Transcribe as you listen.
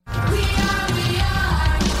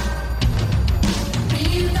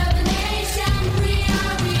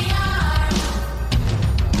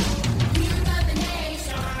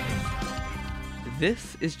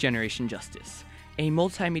This is Generation Justice, a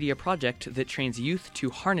multimedia project that trains youth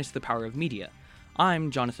to harness the power of media.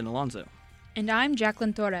 I'm Jonathan Alonzo. And I'm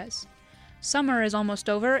Jacqueline Torres. Summer is almost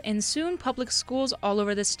over, and soon public schools all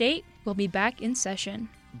over the state will be back in session.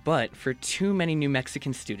 But for too many New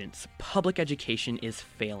Mexican students, public education is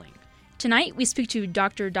failing. Tonight, we speak to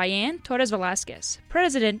Dr. Diane Torres Velasquez,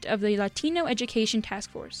 president of the Latino Education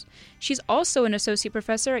Task Force. She's also an associate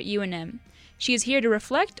professor at UNM. She is here to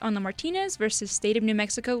reflect on the Martinez versus State of New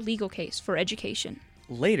Mexico legal case for education.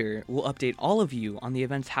 Later, we'll update all of you on the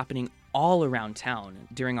events happening all around town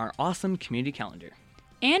during our awesome community calendar.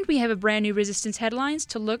 And we have a brand new Resistance headlines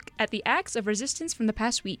to look at the acts of resistance from the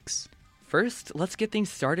past weeks. First, let's get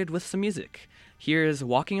things started with some music. Here's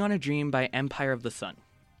Walking on a Dream by Empire of the Sun.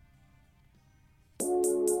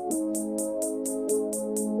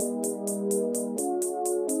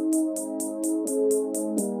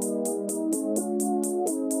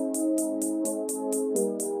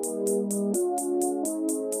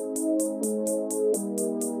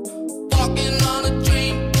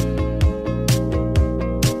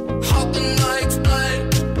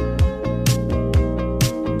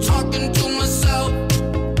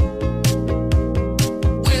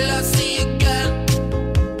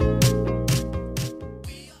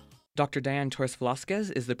 Dr. Diane Torres Velasquez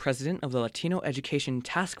is the president of the Latino Education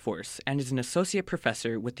Task Force and is an associate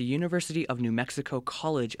professor with the University of New Mexico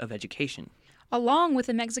College of Education. Along with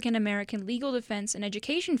the Mexican American Legal Defense and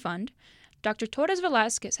Education Fund, Dr. Torres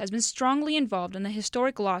Velasquez has been strongly involved in the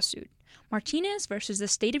historic lawsuit, Martinez versus the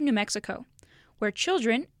State of New Mexico, where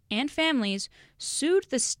children and families sued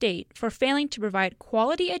the state for failing to provide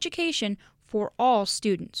quality education for all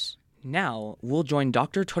students. Now, we'll join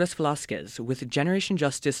Dr. Torres Velasquez with Generation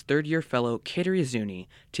Justice third-year fellow Katie Rizuni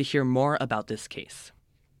to hear more about this case.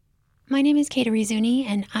 My name is Katie Rizuni,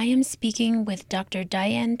 and I am speaking with Dr.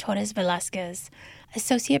 Diane Torres Velasquez,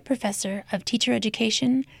 Associate Professor of Teacher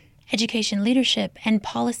Education, Education Leadership, and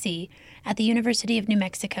Policy at the University of New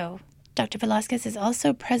Mexico. Dr. Velasquez is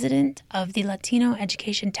also president of the Latino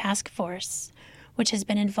Education Task Force, which has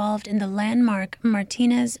been involved in the landmark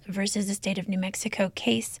Martinez versus the State of New Mexico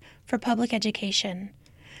case for public education.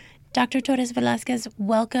 Dr. Torres Velasquez,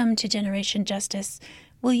 welcome to Generation Justice.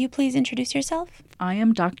 Will you please introduce yourself? I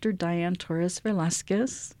am Dr. Diane Torres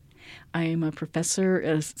Velasquez. I am a professor,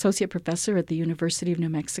 associate professor at the University of New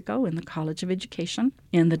Mexico in the College of Education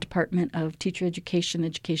in the Department of Teacher Education,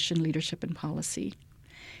 Education Leadership, and Policy.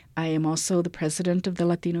 I am also the president of the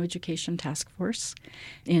Latino Education Task Force.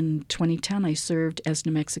 In 2010, I served as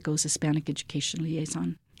New Mexico's Hispanic Education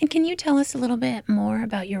Liaison. And can you tell us a little bit more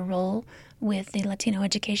about your role with the Latino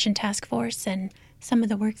Education Task Force and some of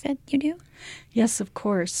the work that you do? Yes, of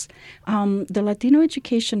course. The Latino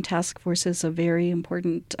Education Task Force is a very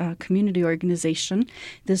important community organization.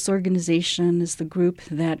 This organization is the group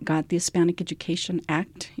that got the Hispanic Education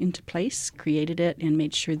Act into place, created it, and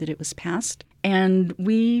made sure that it was passed. And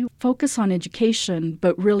we focus on education,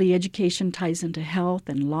 but really education ties into health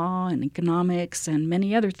and law and economics and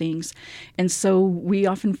many other things. And so we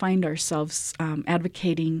often find ourselves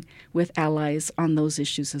advocating with allies on those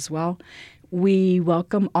issues as well. We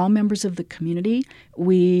welcome all members of the community.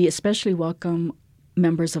 We especially welcome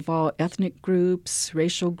members of all ethnic groups,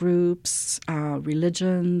 racial groups,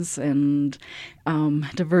 religions, and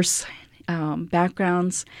diverse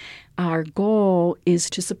backgrounds. Our goal is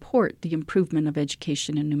to support the improvement of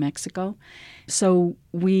education in New Mexico. So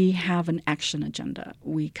we have an action agenda.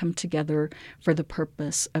 We come together for the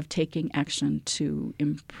purpose of taking action to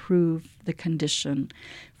improve the condition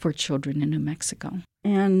for children in New Mexico.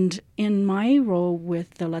 And in my role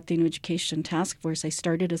with the Latino Education Task Force, I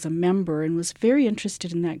started as a member and was very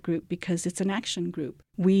interested in that group because it's an action group.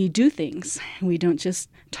 We do things. We don't just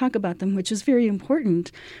talk about them, which is very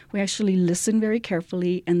important. We actually listen very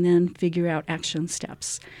carefully and then figure out action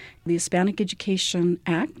steps. The Hispanic Education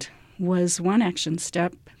Act was one action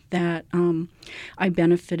step that I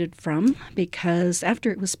benefited from because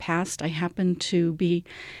after it was passed, I happened to be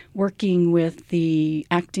working with the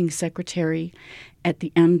acting secretary at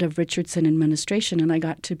the end of Richardson administration, and I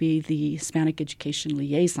got to be the Hispanic Education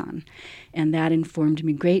Liaison. And that informed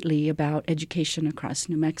me greatly about education across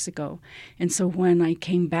New Mexico. And so when I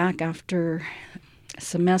came back after a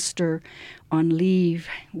semester on leave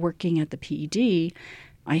working at the PED,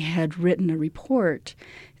 I had written a report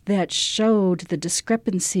that showed the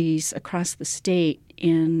discrepancies across the state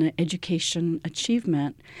in education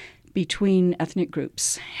achievement between ethnic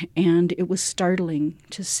groups, and it was startling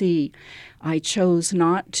to see. I chose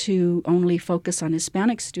not to only focus on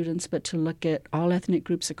Hispanic students, but to look at all ethnic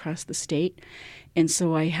groups across the state. And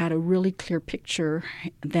so I had a really clear picture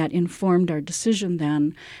that informed our decision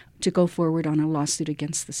then to go forward on a lawsuit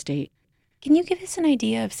against the state. Can you give us an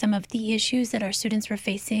idea of some of the issues that our students were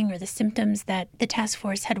facing or the symptoms that the task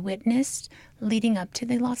force had witnessed leading up to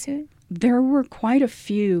the lawsuit? There were quite a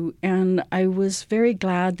few, and I was very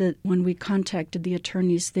glad that when we contacted the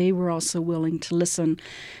attorneys, they were also willing to listen.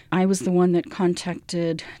 I was the one that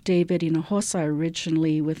contacted David Hinojosa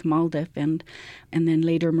originally with MALDEF, and then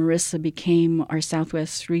later Marissa became our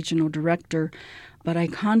Southwest Regional Director. But I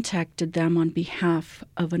contacted them on behalf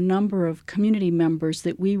of a number of community members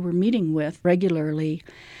that we were meeting with regularly.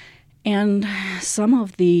 And some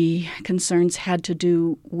of the concerns had to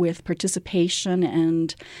do with participation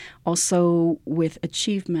and also with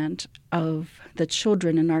achievement of the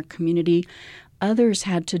children in our community. Others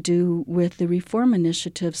had to do with the reform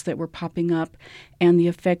initiatives that were popping up and the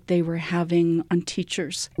effect they were having on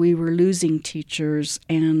teachers. We were losing teachers,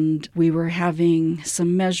 and we were having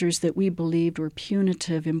some measures that we believed were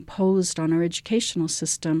punitive imposed on our educational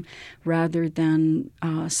system rather than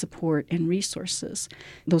support and resources.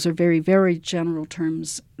 Those are very, very general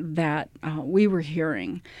terms that we were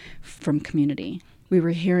hearing from community. We were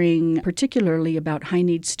hearing particularly about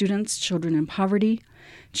high-need students, children in poverty,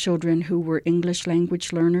 children who were English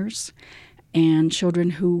language learners, and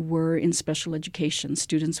children who were in special education,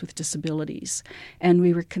 students with disabilities. And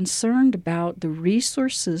we were concerned about the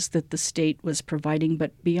resources that the state was providing,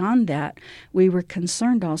 but beyond that, we were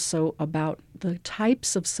concerned also about the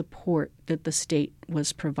types of support that the state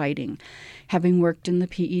was providing. Having worked in the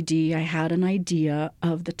PED, I had an idea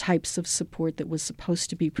of the types of support that was supposed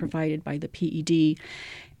to be provided by the PED,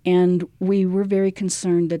 and we were very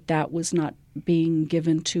concerned that that was not being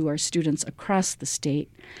given to our students across the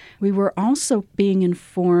state. We were also being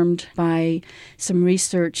informed by some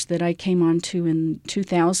research that I came onto in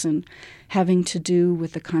 2000 having to do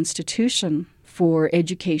with the Constitution for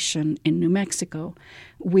education in New Mexico.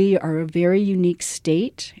 We are a very unique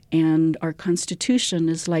state, and our Constitution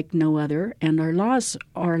is like no other, and our laws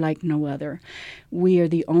are like no other. We are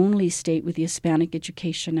the only state with the Hispanic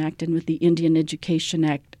Education Act and with the Indian Education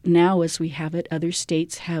Act. Now, as we have it, other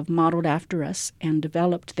states have modeled after us and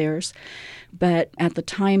developed theirs. But at the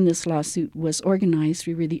time this lawsuit was organized,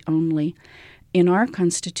 we were the only. In our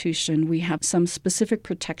Constitution, we have some specific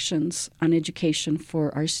protections on education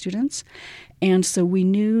for our students. And so we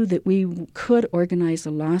knew that we could organize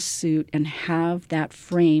a lawsuit and have that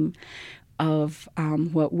frame of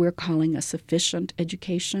what we're calling a sufficient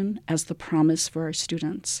education as the promise for our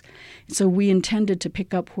students. So we intended to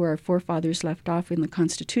pick up where our forefathers left off in the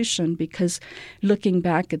Constitution, because looking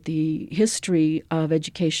back at the history of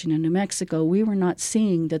education in New Mexico, we were not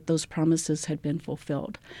seeing that those promises had been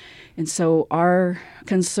fulfilled. And so our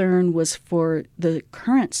concern was for the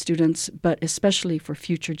current students, but especially for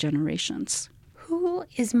future generations. Who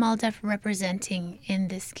is MALDEF representing in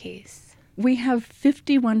this case? We have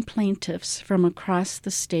 51 plaintiffs from across the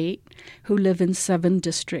state who live in 7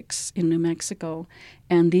 districts in New Mexico.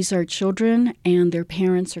 And these are children and their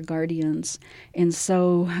parents or guardians. And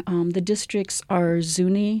so the districts are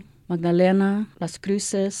Zuni, Magdalena, Las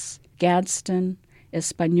Cruces, Gadsden,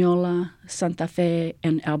 Española, Santa Fe,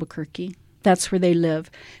 and Albuquerque. That's where they live.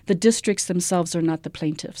 The districts themselves are not the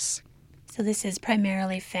plaintiffs. So this is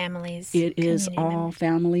primarily families. It is all members.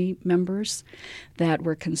 family members that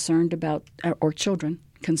were concerned about, or children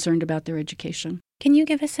concerned about their education. Can you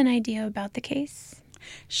give us an idea about the case?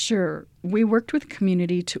 Sure. We worked with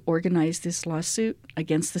community to organize this lawsuit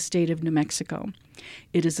against the state of New Mexico.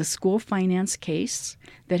 It is a school finance case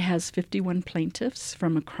that has 51 plaintiffs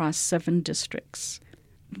from across 7 districts.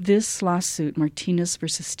 This lawsuit, Martinez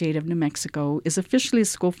versus State of New Mexico, is officially a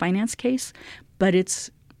school finance case, but it's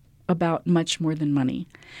about much more than money.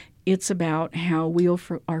 It's about how we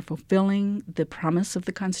are fulfilling the promise of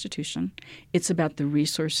the Constitution. It's about the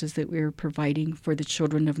resources that we're providing for the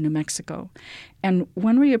children of New Mexico. And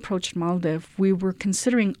when we approached MALDEF, we were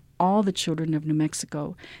considering all the children of New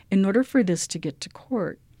Mexico in order for this to get to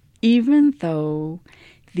court. Even though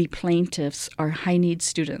the plaintiffs are high-need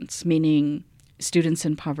students, meaning students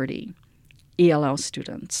in poverty, ELL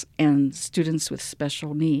students, and students with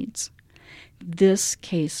special needs, this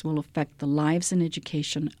case will affect the lives and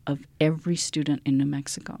education of every student in New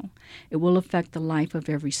Mexico. It will affect the life of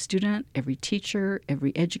every student, every teacher,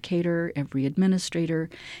 every educator, every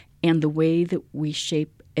administrator, and the way that we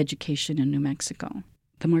shape education in New Mexico.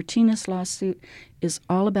 The Martinez lawsuit is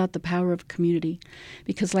all about the power of community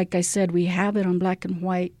because, like I said, we have it on black and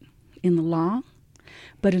white in the law,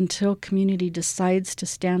 but until community decides to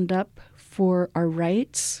stand up for our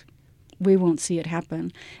rights, we won't see it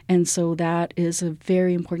happen. And so that is a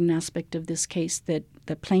very important aspect of this case, that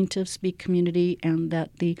the plaintiffs be community and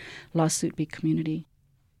that the lawsuit be community.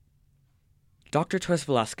 Dr. Torres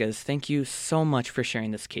Velasquez, thank you so much for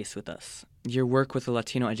sharing this case with us. Your work with the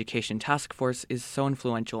Latino Education Task Force is so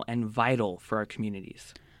influential and vital for our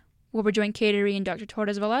communities. We'll rejoin Kateri and Dr.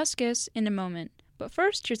 Torres Velasquez in a moment. But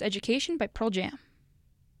first, here's Education by Pearl Jam.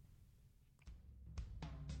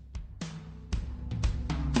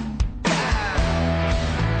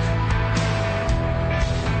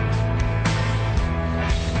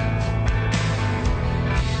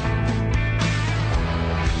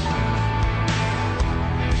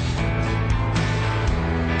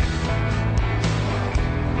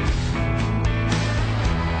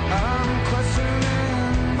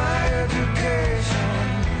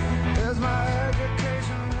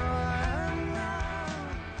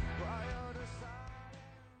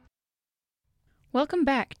 Welcome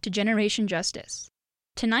back to Generation Justice.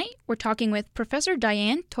 Tonight, we're talking with Professor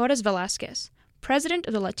Diane Torres Velasquez, President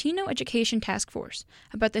of the Latino Education Task Force,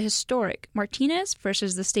 about the historic Martinez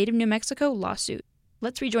versus the State of New Mexico lawsuit.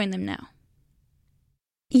 Let's rejoin them now.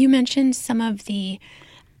 You mentioned some of the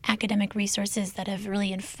academic resources that have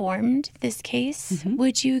really informed this case. Mm-hmm.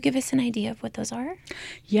 Would you give us an idea of what those are?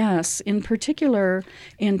 Yes. In particular,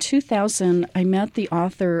 in 2000, I met the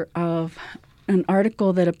author of an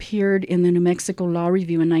article that appeared in the New Mexico Law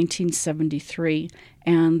Review in 1973,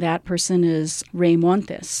 and that person is Ray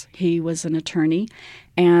Montes. He was an attorney,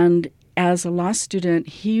 and as a law student,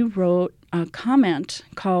 he wrote a comment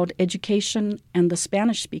called Education and the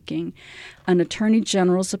Spanish Speaking, an Attorney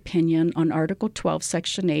General's Opinion on Article 12,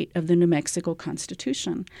 Section 8 of the New Mexico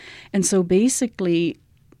Constitution. And so basically,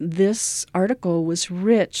 this article was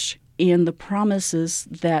rich in the promises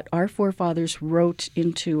that our forefathers wrote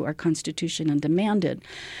into our Constitution and demanded.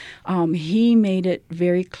 He made it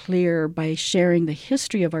very clear by sharing the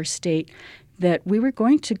history of our state that we were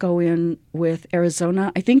going to go in with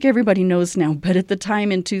Arizona. I think everybody knows now, but at the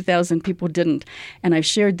time in 2000, people didn't. And I've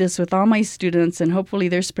shared this with all my students, and hopefully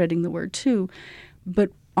they're spreading the word too. But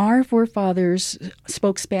our forefathers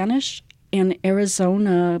spoke Spanish, and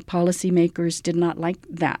Arizona policymakers did not like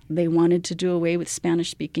that. They wanted to do away with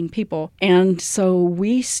Spanish-speaking people. And so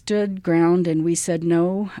we stood ground and we said,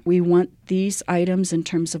 no, we want these items in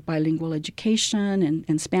terms of bilingual education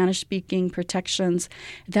and Spanish-speaking protections.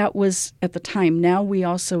 That was at the time. Now we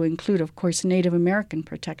also include, of course, Native American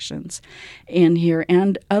protections in here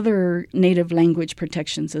and other native language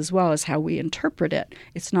protections as well as how we interpret it.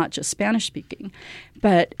 It's not just Spanish-speaking.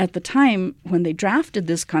 But at the time when they drafted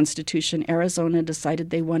this Constitution, Arizona decided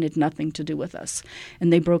they wanted nothing to do with us,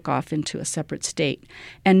 and they broke off into a separate state.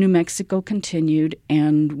 And New Mexico continued,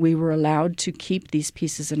 and we were allowed to keep these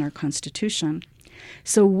pieces in our Constitution.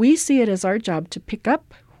 So we see it as our job to pick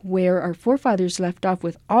up where our forefathers left off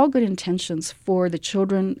with all good intentions for the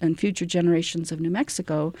children and future generations of New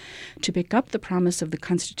Mexico, to pick up the promise of the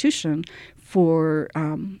Constitution for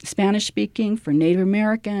Spanish-speaking, for Native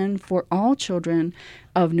American, for all children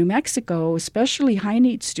of New Mexico, especially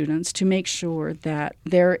high-need students, to make sure that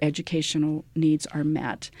their educational needs are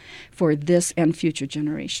met for this and future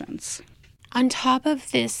generations. On top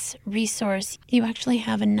of this resource, you actually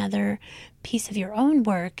have another piece of your own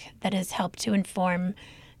work that has helped to inform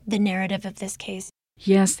the narrative of this case.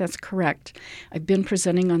 Yes, that's correct. I've been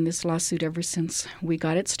presenting on this lawsuit ever since we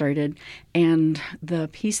got it started, and the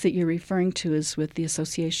piece that you're referring to is with the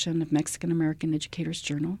Association of Mexican American Educators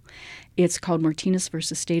Journal. It's called Martinez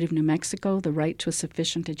versus State of New Mexico, The Right to a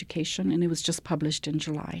Sufficient Education, and it was just published in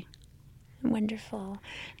July. Wonderful.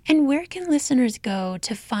 And where can listeners go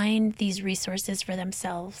to find these resources for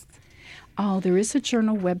themselves? Oh, there is a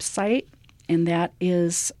journal website, and that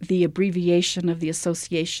is the abbreviation of the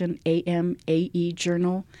association,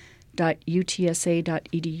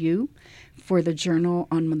 amaejournal.utsa.edu, for the journal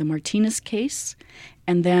on the Martinez case.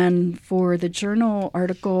 And then for the journal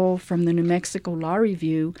article from the New Mexico Law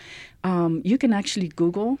Review, you can actually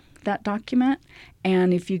Google that document.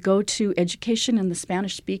 And if you go to Education in the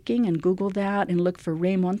Spanish Speaking and Google that and look for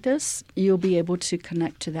Ray Montes, you'll be able to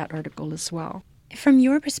connect to that article as well. From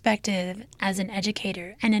your perspective as an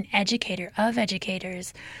educator and an educator of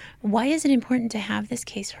educators, why is it important to have this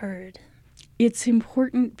case heard? It's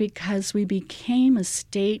important because we became a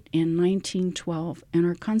state in 1912, and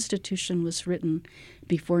our Constitution was written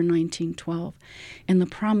before 1912, and the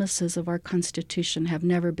promises of our Constitution have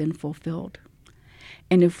never been fulfilled.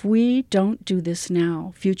 And if we don't do this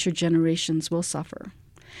now, future generations will suffer.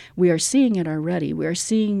 We are seeing it already. We are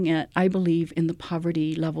seeing it, I believe, in the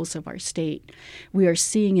poverty levels of our state. We are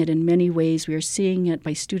seeing it in many ways. We are seeing it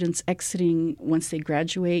by students exiting, once they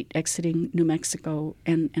graduate, exiting New Mexico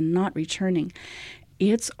and not returning.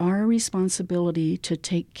 It's our responsibility to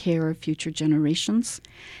take care of future generations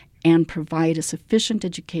and provide a sufficient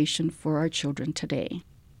education for our children today.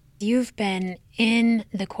 You've been in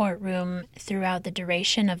the courtroom throughout the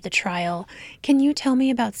duration of the trial. Can you tell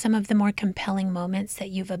me about some of the more compelling moments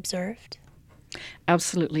that you've observed?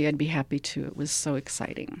 Absolutely, I'd be happy to. It was so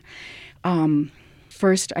exciting.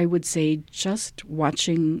 First, I would say just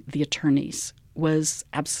watching the attorneys was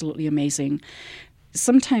absolutely amazing.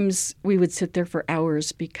 Sometimes we would sit there for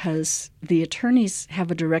hours because the attorneys have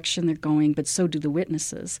a direction they're going, but so do the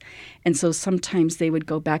witnesses. And so sometimes they would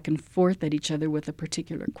go back and forth at each other with a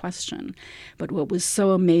particular question. But what was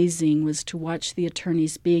so amazing was to watch the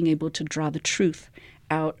attorneys being able to draw the truth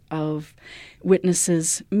out of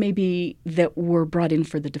witnesses maybe that were brought in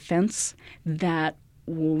for the defense that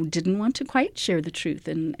didn't want to quite share the truth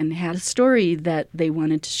and had a story that they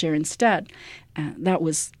wanted to share instead. That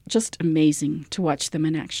was just amazing to watch them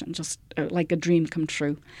in action, just like a dream come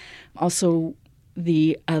true. Also,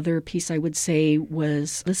 the other piece I would say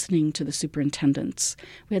was listening to the superintendents.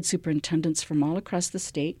 We had superintendents from all across the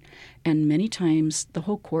state, and many times the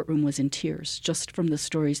whole courtroom was in tears just from the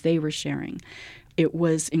stories they were sharing. It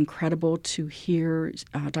was incredible to hear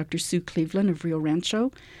Dr. Sue Cleveland of Rio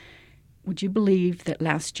Rancho. Would you believe that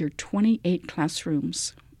last year 28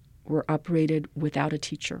 classrooms were operated without a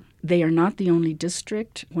teacher? They are not the only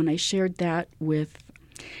district. When I shared that with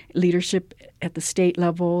leadership at the state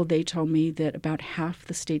level, they told me that about half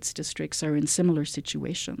the state's districts are in similar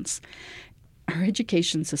situations. Our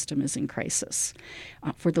education system is in crisis.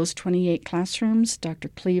 For those 28 classrooms, Dr.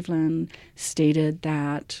 Cleveland stated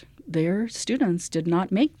that their students did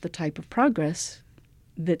not make the type of progress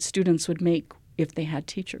that students would make if they had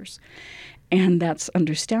teachers. And that's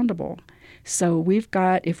understandable. So if we've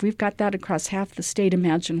got that across half the state,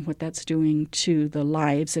 imagine what that's doing to the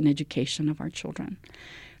lives and education of our children.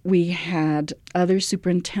 We had other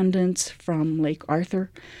superintendents from Lake Arthur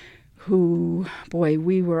who, boy,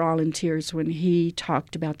 we were all in tears when he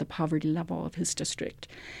talked about the poverty level of his district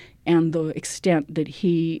and the extent that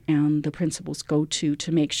he and the principals go to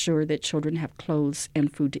make sure that children have clothes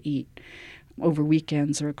and food to eat over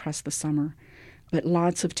weekends or across the summer. But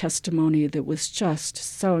lots of testimony that was just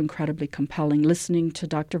so incredibly compelling. Listening to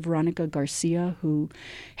Dr. Veronica Garcia, who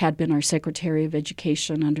had been our Secretary of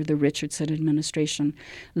Education under the Richardson administration,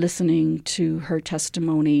 listening to her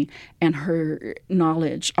testimony and her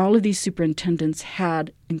knowledge. All of these superintendents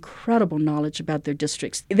had incredible knowledge about their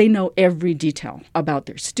districts. They know every detail about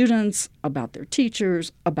their students, about their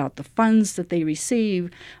teachers, about the funds that they receive,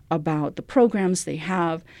 about the programs they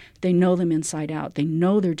have. They know them inside out. They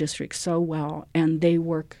know their districts so well, and they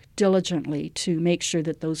work diligently to make sure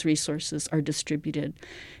that those resources are distributed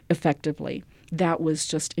effectively. That was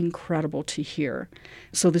just incredible to hear.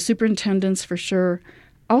 So the superintendents, for sure.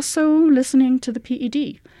 Also listening to the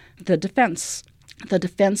PED, the defense. The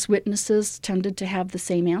defense witnesses tended to have the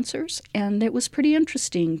same answers, and it was pretty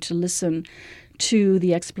interesting to listen to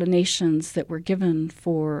the explanations that were given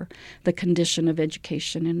for the condition of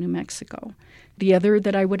education in New Mexico. The other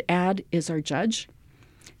that I would add is our judge.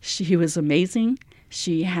 She was amazing.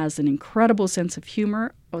 She has an incredible sense of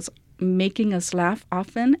humor, was making us laugh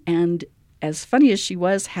often, and as funny as she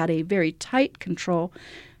was, had a very tight control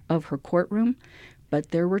of her courtroom.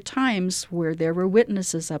 But there were times where there were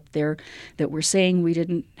witnesses up there that were saying we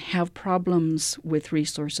didn't have problems with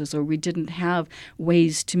resources or we didn't have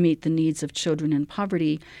ways to meet the needs of children in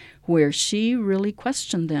poverty, where she really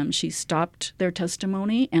questioned them. She stopped their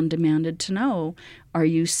testimony and demanded to know, are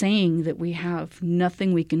you saying that we have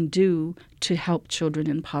nothing we can do to help children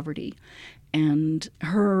in poverty? And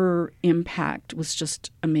her impact was just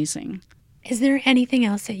amazing. Is there anything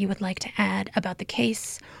else that you would like to add about the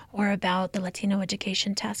case or about the Latino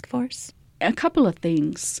Education Task Force? A couple of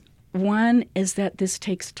things. One is that this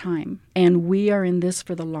takes time, and we are in this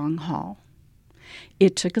for the long haul.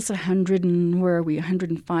 It took us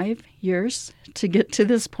 105 years to get to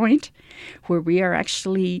this point where we are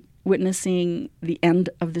actually witnessing the end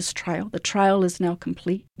of this trial. The trial is now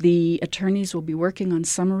complete. The attorneys will be working on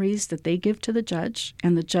summaries that they give to the judge,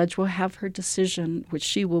 and the judge will have her decision, which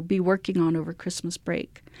she will be working on over Christmas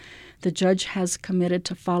break. The judge has committed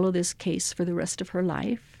to follow this case for the rest of her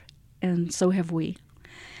life, and so have we.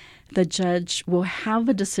 The judge will have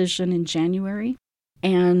a decision in January,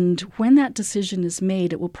 and when that decision is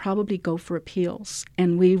made, it will probably go for appeals,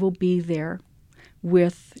 and we will be there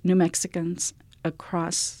with New Mexicans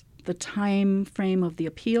across the time frame of the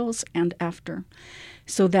appeals and after.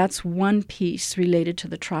 So that's one piece related to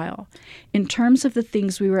the trial. In terms of the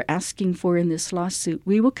things we were asking for in this lawsuit,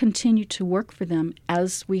 we will continue to work for them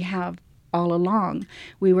as we have all along.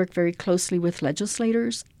 We work very closely with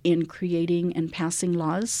legislators in creating and passing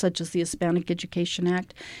laws such as the Hispanic Education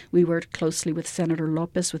Act. We work closely with Senator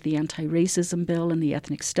Lopez with the Anti-Racism Bill and the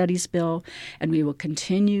Ethnic Studies Bill, and we will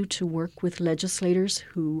continue to work with legislators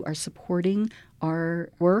who are supporting our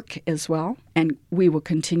work as well. And we will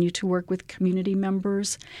continue to work with community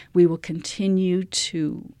members. We will continue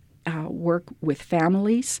to work with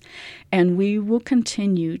families, and we will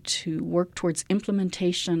continue to work towards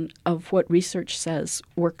implementation of what research says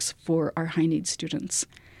works for our high-need students.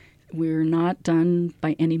 We're not done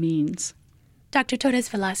by any means. Dr. Torres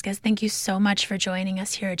Velasquez, thank you so much for joining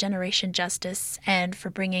us here at Generation Justice and for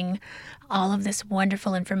bringing all of this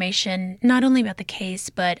wonderful information, not only about the case,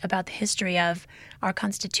 but about the history of our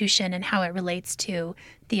Constitution and how it relates to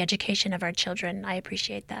the education of our children. I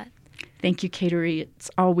appreciate that. Thank you, Kateri. It's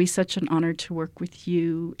always such an honor to work with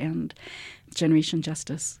you and Generation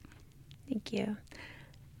Justice. Thank you.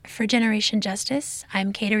 For Generation Justice,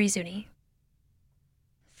 I'm Kateri Zuni.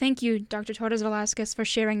 Thank you, Dr. Torres Velasquez, for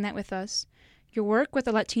sharing that with us. Your work with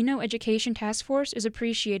the Latino Education Task Force is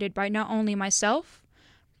appreciated by not only myself,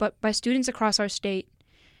 but by students across our state.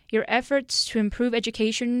 Your efforts to improve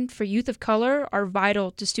education for youth of color are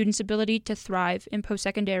vital to students' ability to thrive in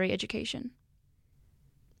post-secondary education.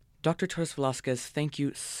 Dr. Torres Velasquez, thank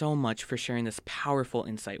you so much for sharing this powerful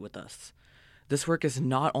insight with us. This work is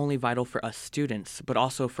not only vital for us students, but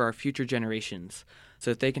also for our future generations,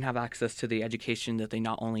 so that they can have access to the education that they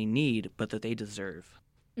not only need, but that they deserve.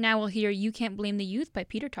 Now we'll hear You Can't Blame the Youth by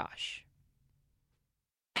Peter Tosh.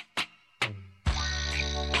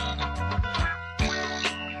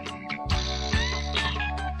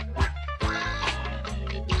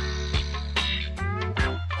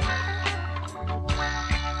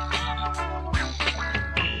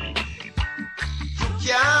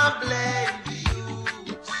 You can't blame the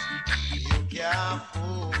youth. You can't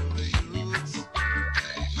fool the youth.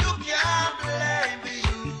 You can't blame the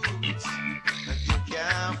youth. And you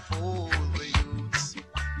can't fool the youth.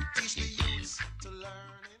 Teach the youth to learn.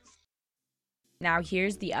 Now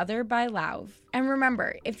here's The Other by Lauv. And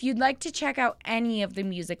remember, if you'd like to check out any of the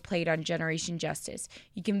music played on Generation Justice,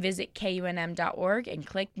 you can visit KUNM.org and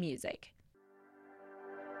click music.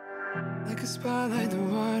 Like a spotlight, the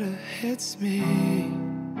water hits me.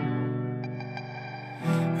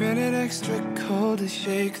 Rated extra cold to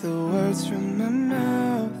shake the words from my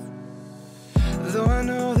mouth. Though I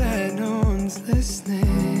know that no one's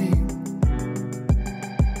listening,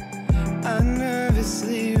 I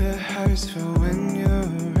nervously rehearse for when you're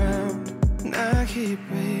around. And I keep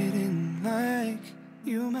waiting like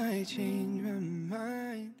you might change my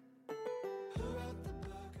mind.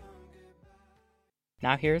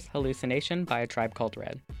 Now here's Hallucination by A Tribe Called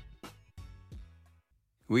Red.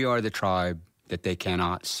 We are the tribe that they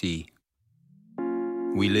cannot see.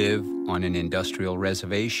 We live on an industrial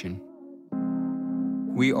reservation.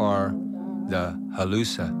 We are the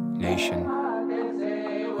Halusa Nation.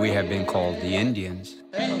 We have been called the Indians.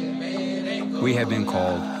 We have been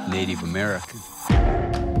called Native American.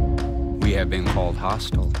 We have been called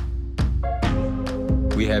hostile.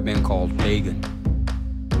 We have been called pagan.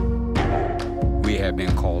 We have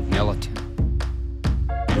been called militant.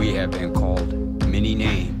 We have been called many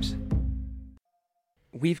names.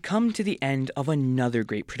 We've come to the end of another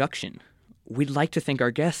great production. We'd like to thank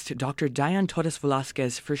our guest, Dr. Diane Torres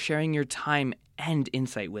Velasquez, for sharing your time and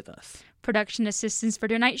insight with us. Production assistance for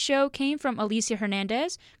tonight's show came from Alicia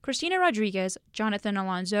Hernandez, Christina Rodriguez, Jonathan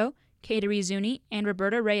Alonzo, Kateri Zuni, and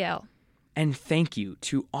Roberta Rael. And thank you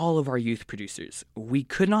to all of our youth producers. We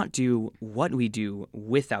could not do what we do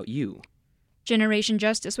without you. Generation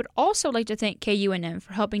Justice would also like to thank KUNM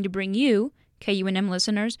for helping to bring you, KUNM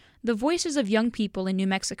listeners, the voices of young people in New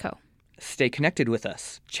Mexico. Stay connected with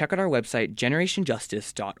us. Check out our website,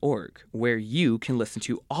 generationjustice.org, where you can listen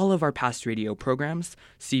to all of our past radio programs,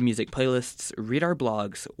 see music playlists, read our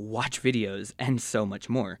blogs, watch videos, and so much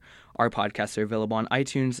more. Our podcasts are available on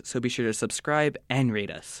iTunes, so be sure to subscribe and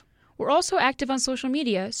rate us. We're also active on social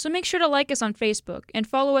media, so make sure to like us on Facebook and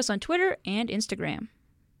follow us on Twitter and Instagram.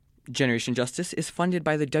 Generation Justice is funded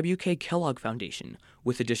by the W.K. Kellogg Foundation,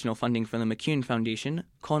 with additional funding from the McCune Foundation,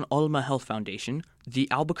 Con Alma Health Foundation, the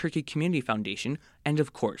Albuquerque Community Foundation, and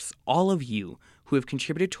of course, all of you who have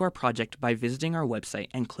contributed to our project by visiting our website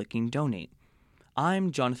and clicking donate.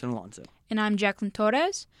 I'm Jonathan Alonzo. And I'm Jacqueline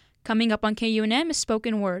Torres. Coming up on KUNM is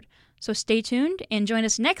Spoken Word, so stay tuned and join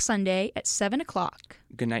us next Sunday at 7 o'clock.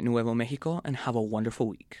 Good night, Nuevo Mexico, and have a wonderful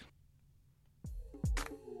week.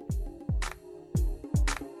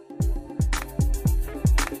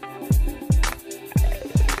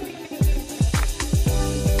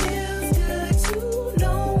 Feels good to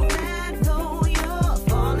know that though you're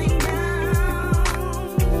falling down.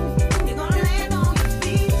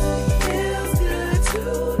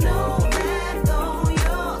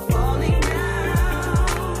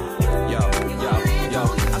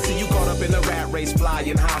 X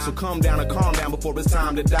flying high, so come down and calm down before it's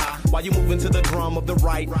time to die. While you moving to the drum of the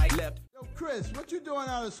right, left. Yo, Chris, what you doing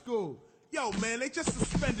out of school? Yo, man, they just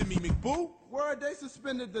suspended me, McBoo. Word, they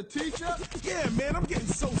suspended the teacher? Yeah, man, I'm getting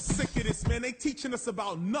so sick of this, man. They teaching us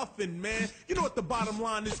about nothing, man. You know what the bottom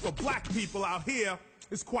line is for black people out here?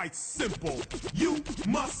 It's quite simple. You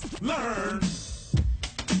must learn.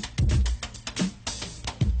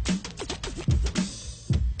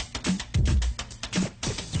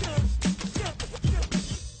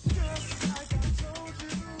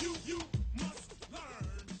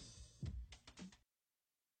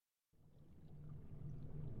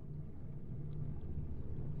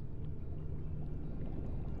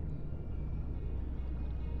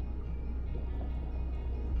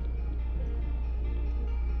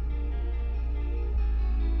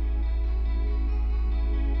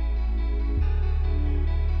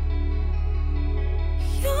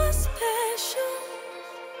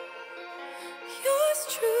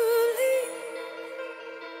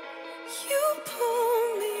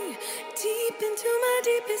 Into my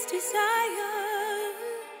deepest desire.